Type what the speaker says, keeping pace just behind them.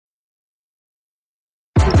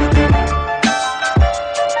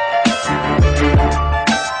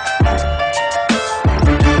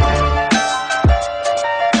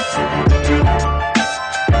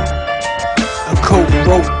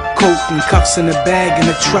sauce in a bag in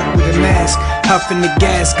a truck with a mask. Huffing the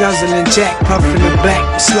gas, guzzling jack, puffing the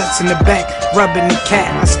black. Sluts in the back, rubbing the cat.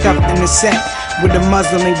 I stuffed in the sack with a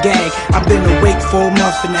muzzle and gag. I've been awake for a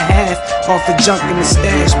month and a half, off a junk in the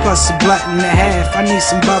stash, plus a blunt and a half. I need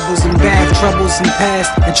some bubbles and bath, troubles in past,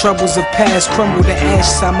 and troubles of past. Crumble to ash,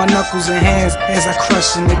 inside my knuckles and hands as I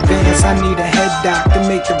crush in advance. I need a head doc to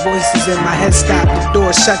make the voices in my head stop. The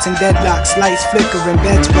door shuts and deadlocks, lights flickering,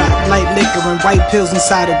 beds rock, light liquor and white pills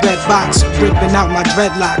inside a red box, ripping out my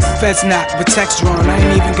dreadlocks. Feds knock with text drawn, I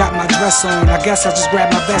ain't even got my dress on. I guess I just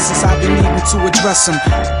grabbed my vest since I've been needing to address them.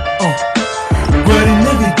 Running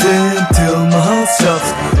every day until my heart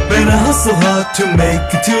stops. Man, I hustle hard to make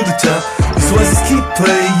it to the top. These voices keep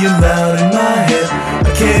playing loud in my head.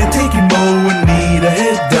 I can't take it more and need a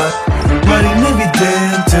head doc. Running every day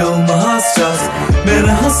until my heart stops. Man,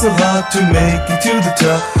 I hustle hard to make it to the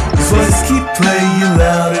top. These voices keep playing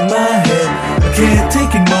loud in my head. I can't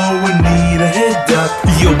take it more and need a head doc.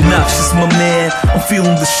 Yo, obnoxious, my man, I'm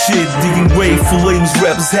feeling the shit. Digging grave for latest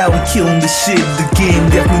rappers, how we killing the shit. The game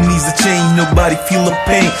definitely needs a change, nobody feel the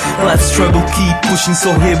pain. Life struggle, keep pushing,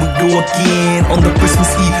 so here we go again. On the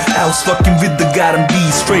Christmas Eve, I was fucking with the goddamn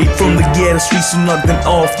beat. Straight from the ghetto streets, so knock them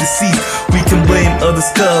off the seat. We can blame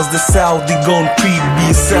others cause that's how they gon' treat.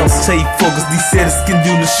 Be yourself, stay focused, these haters can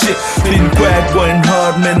do no shit. Been quiet, going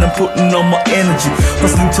hard, man, I'm putting on my energy.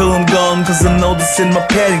 Hustling till I'm gone, cause I know this in my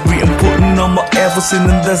pedigree. I'm putting on my efforts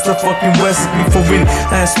in, and that's the fucking recipe for winning.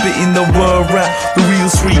 I'm spitting the word rap, the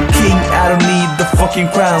real street king. I don't need the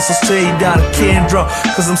fucking crown, so stay down, I can't draw,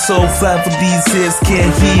 cause I'm so flat for these hits.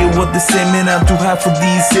 Can't hear what they say, man, I'm too high for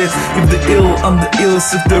these hits. If the ill, I'm the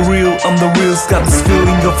illest. If the real, I'm the realest. Got this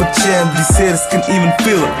feeling of a champ, these haters can even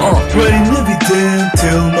feel it. Running every day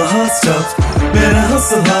until my heart stops. Man, I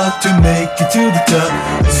hustle hard to make it to the top.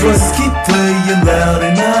 These voices keep playing loud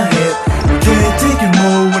in my head. Can't take it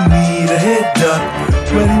more, I need a head doc.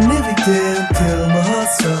 Running every day